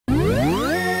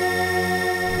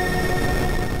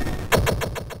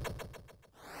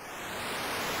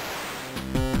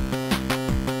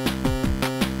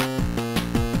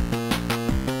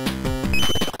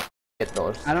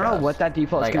what that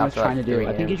default like, skin was after, trying like, to do. 3 I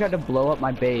think he games. tried to blow up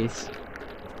my base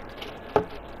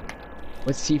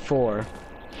with C4,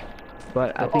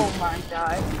 but I think Oh my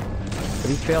god.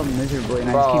 he failed miserably, and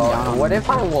I just came down Bro, on what him. if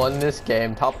I won this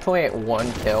game? Top 28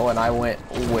 1 kill, and I went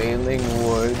Wailing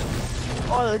Wood.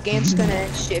 Oh, the game's gonna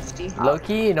end shifty.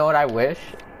 Loki, you know what I wish?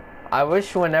 I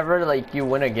wish whenever like you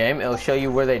win a game, it'll show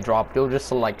you where they dropped. You'll just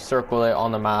like circle it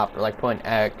on the map, or like put an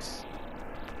X.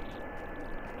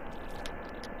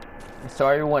 So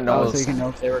everyone knows. Oh, so you can know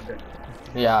if they were good.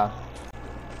 Yeah.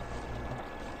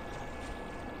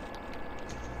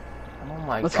 Oh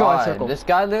my Let's go, I god, circled. this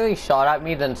guy literally shot at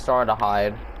me, then started to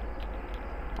hide.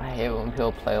 I hate when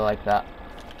people play like that.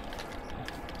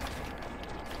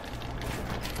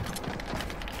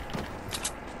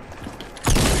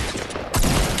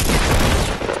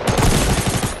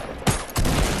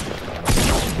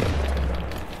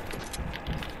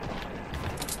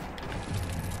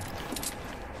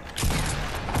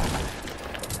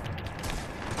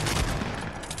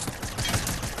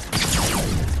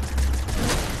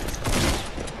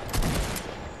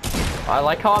 I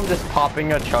like how I'm just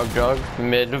popping a chug jug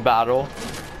mid-battle.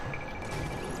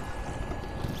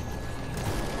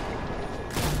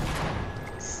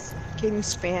 Getting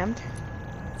spammed.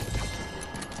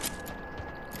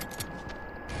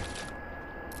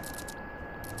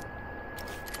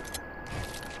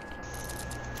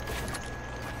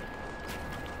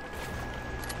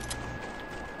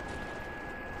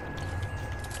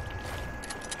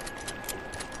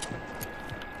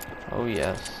 Oh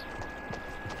yes.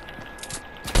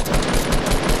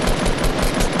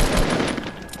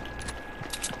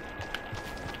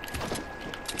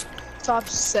 Top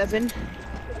 7.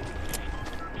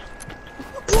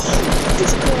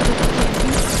 This girl,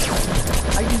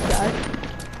 are you dead?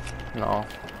 No.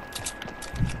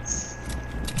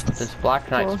 This Black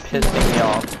Knight's Oh, pissing me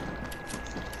off.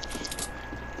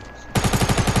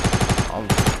 I'll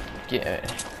get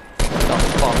the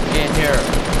fuck in here.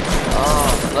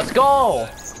 Let's go!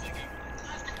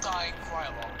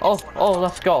 Oh,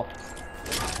 let's go.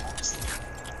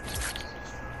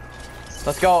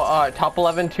 Let's go, top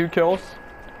 11, 2 kills.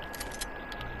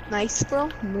 Nice, bro.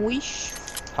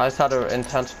 Nice. I just had an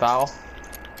intense foul.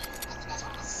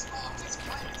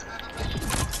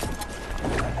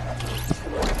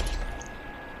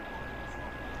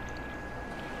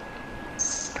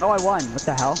 Oh, I won. What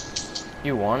the hell?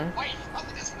 You won?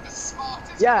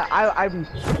 Yeah, I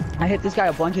hit this guy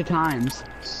a bunch of times,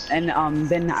 and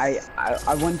then I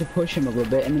wanted to push him a little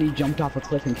bit, and then he jumped off a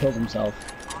cliff and killed himself.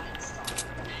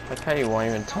 Like how you won't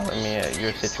even tell me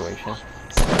your situation.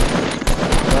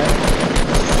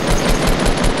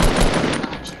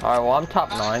 Alright, well I'm top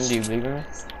 9, do you believe in me?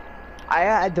 I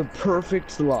had the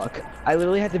perfect luck. I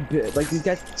literally had to like these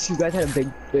guys. Two guys had a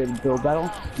big build battle,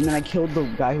 and then I killed the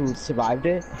guy who survived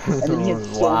it. And then he had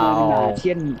so many mats. He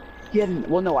hadn't.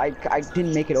 Well, no, I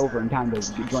didn't make it over in time to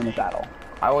join the battle.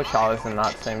 I wish I was in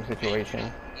that same situation.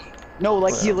 No,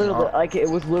 like But he I'm literally, not. like it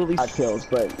was literally 6 kills,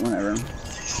 but whatever.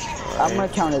 I'm gonna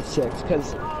count it 6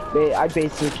 because I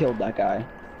basically killed that guy.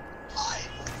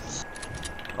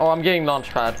 Oh, I'm getting launch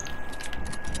pad.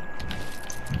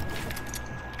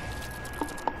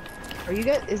 Are you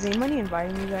guys? Is anybody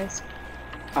inviting you guys?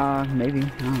 Maybe. I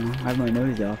don't know. I have my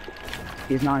nose off.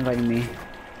 He's not inviting me.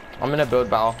 I'm in a build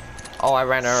battle. Oh, I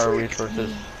ran out of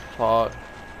resources. Fuck.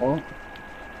 Oh.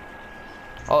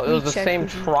 Oh, it was the Check same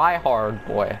with you. try-hard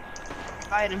boy.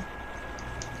 Invite him.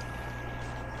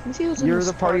 Let me see who's in You're this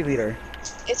the party party. leader.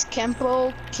 It's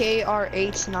Kempo,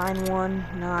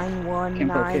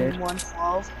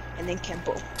 KRH91919112, and then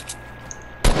Kempo.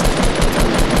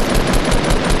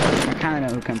 I kind of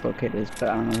know who Kempo Kid is, but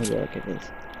I don't know who the other kid is.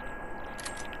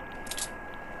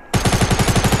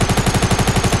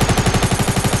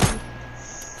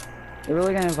 They're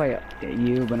really gonna invite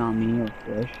you, but not me, of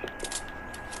course.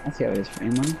 Let's see how it is for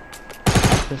anyone.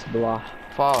 Just blah.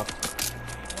 Fuck.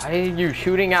 Why are you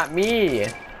shooting at me?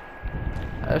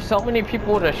 There's so many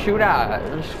people to shoot at.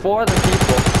 There's 4 other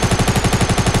people.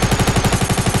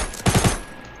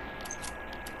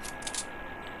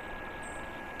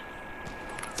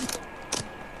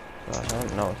 I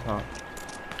don't know, it's not.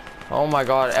 Oh my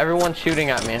god, everyone's shooting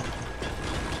at me.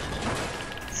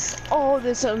 Oh,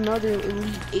 there's another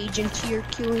elite agent here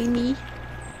killing me.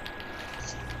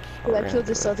 I killed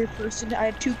this other person. I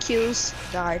had 2 kills,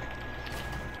 died.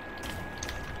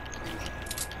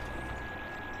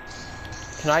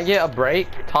 Can I get a break?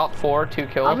 Top 4, 2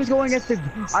 kills? I was going against the.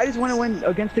 I just want to win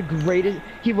against the greatest.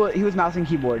 He was mouse and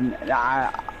keyboard. And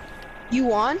You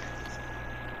won?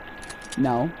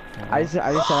 no. I just said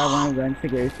I want to win against the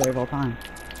greatest player of all time.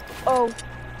 Oh.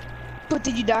 But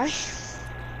did you die?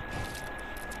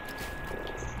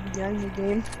 Yeah, in the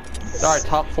game. Alright,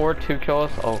 top 4, 2 kills.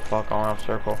 Oh fuck, I don't have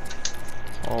circle.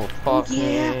 Oh fuck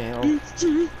Yeah. me.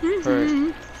 Oh,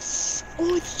 frick.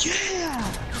 Oh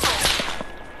yeah.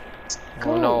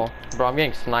 Oh no. Bro, I'm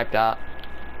getting sniped at.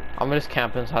 I'm gonna just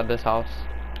camp inside this house.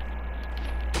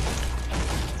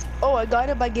 Oh, I got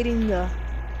it by getting the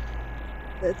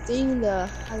thing, how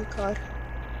do you call it?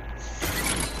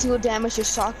 Deal damage to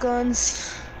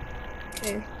shotguns.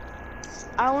 Okay.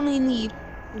 I only need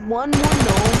 1 more gnome, 2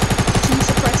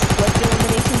 suppressed weapon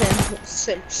eliminations,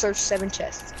 and search 7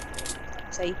 chests.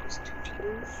 So equals 2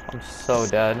 kills. I'm so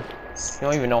dead. You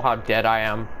don't even know how dead I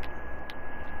am.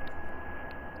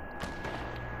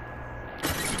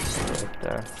 Right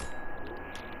there.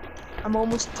 I'm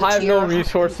almost. I have no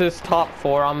resources. Top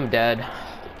 4. I'm dead.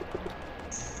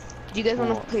 Do you guys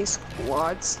want to play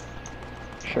squads?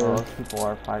 Sure. Oh, those people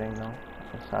are fighting though.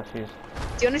 The statues.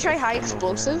 Do you want to try high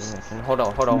explosives? Hold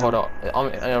on. I'm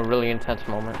in a really intense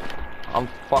moment. I'm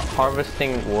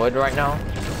harvesting wood right now.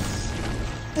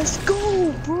 Let's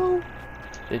go, bro.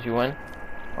 Did you win?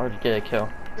 Or did you get a kill?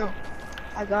 No.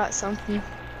 I got something.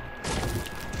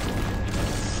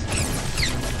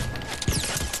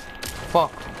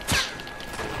 Fuck.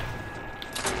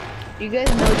 You guys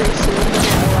know they're soon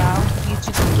gonna allow you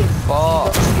to give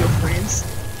Fuck. to your friends.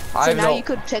 I So now know. you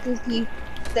could technically,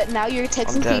 now you're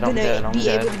technically dead, I'm gonna dead, I'm be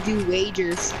dead. able to do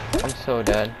wagers. I'm so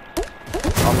dead.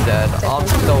 I'm dead. I'm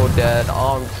so dead.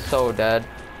 I'm so dead.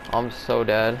 I'm so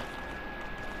dead.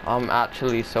 I'm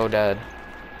actually so dead.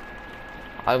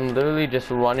 I'm literally just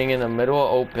running in the middle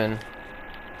of open.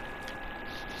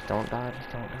 Just don't die.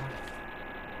 Just don't die.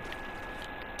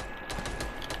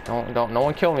 Don't. No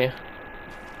one kill me.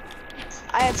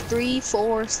 I have 3,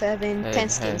 4, 7, 10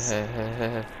 skins.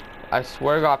 Hey. I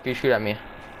swear to God, if you shoot at me.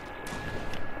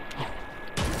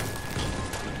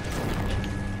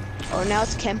 Oh, now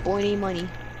it's Kemp Boyney money.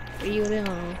 What are you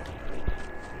doing?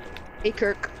 Hey,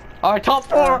 Kirk. Alright, top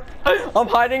 4! I'm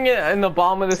hiding it in the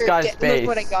bottom of this Kirk, guy's base. look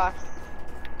what I got.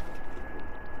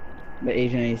 The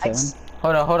Agent 87?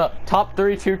 Hold up. Top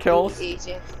 3, 2 kills.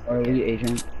 Agent. Or Elite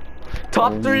Agent?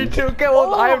 Top 3, 2 kills.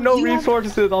 Oh, I have no you have-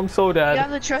 resources. I'm so You dead.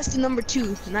 have the trusty number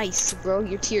 2. Nice, bro.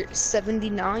 You're tier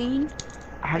 79.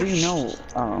 How do you know?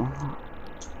 Oh.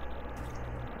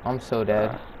 I'm so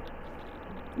dead.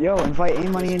 Yo, invite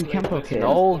A-Money and Kempo Kid.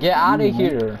 No, get out of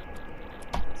here.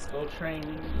 Go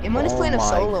train. Iman is playing a Oh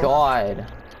solo. my God.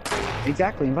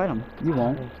 Exactly, invite him. You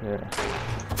won't.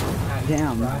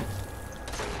 Damn.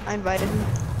 I invited him.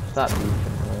 Stop beefing,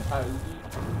 bro.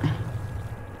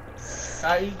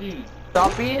 How you do?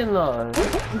 Stop eating those.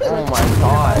 Oh my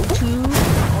God. 2 or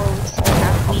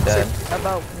 2.5 I'm weeks, dead. or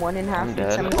about 1.5 I'm weeks.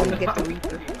 dead. I'm gonna get the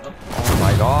Reaper. Oh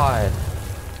my God.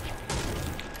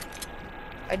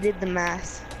 I did the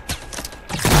math.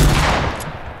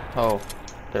 Oh,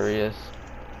 there he is.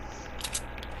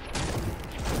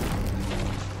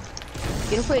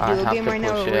 You gonna play a I duo have game to right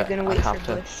now, or push we're it. gonna I wait for have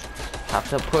to. push? Have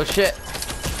to push it.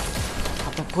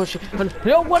 Have to push it.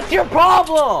 Yo, what's your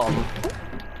problem?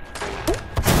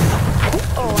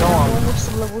 Oh, No, I'm I'm- almost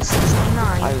to level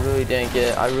 69. I really didn't get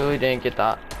it. I really didn't get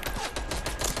that.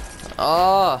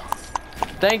 Ah,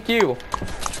 thank you.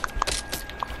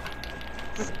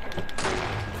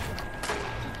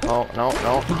 Oh no.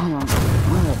 Hold on.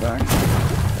 Oh, back.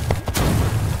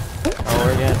 Oh,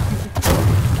 again.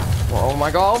 Oh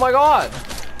my God.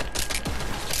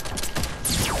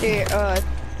 Here,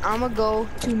 I'm gonna go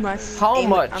to my. How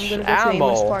much I'm gonna go ammo? to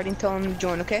Amon's party and tell him to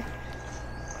join. Okay.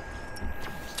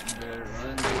 Better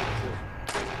run.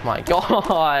 My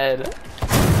God.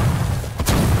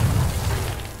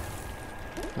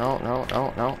 No.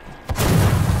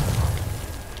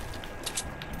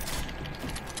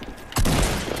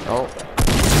 Oh.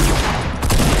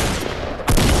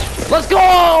 Let's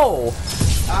go!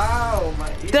 Ow, my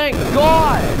ear. Thank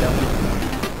God!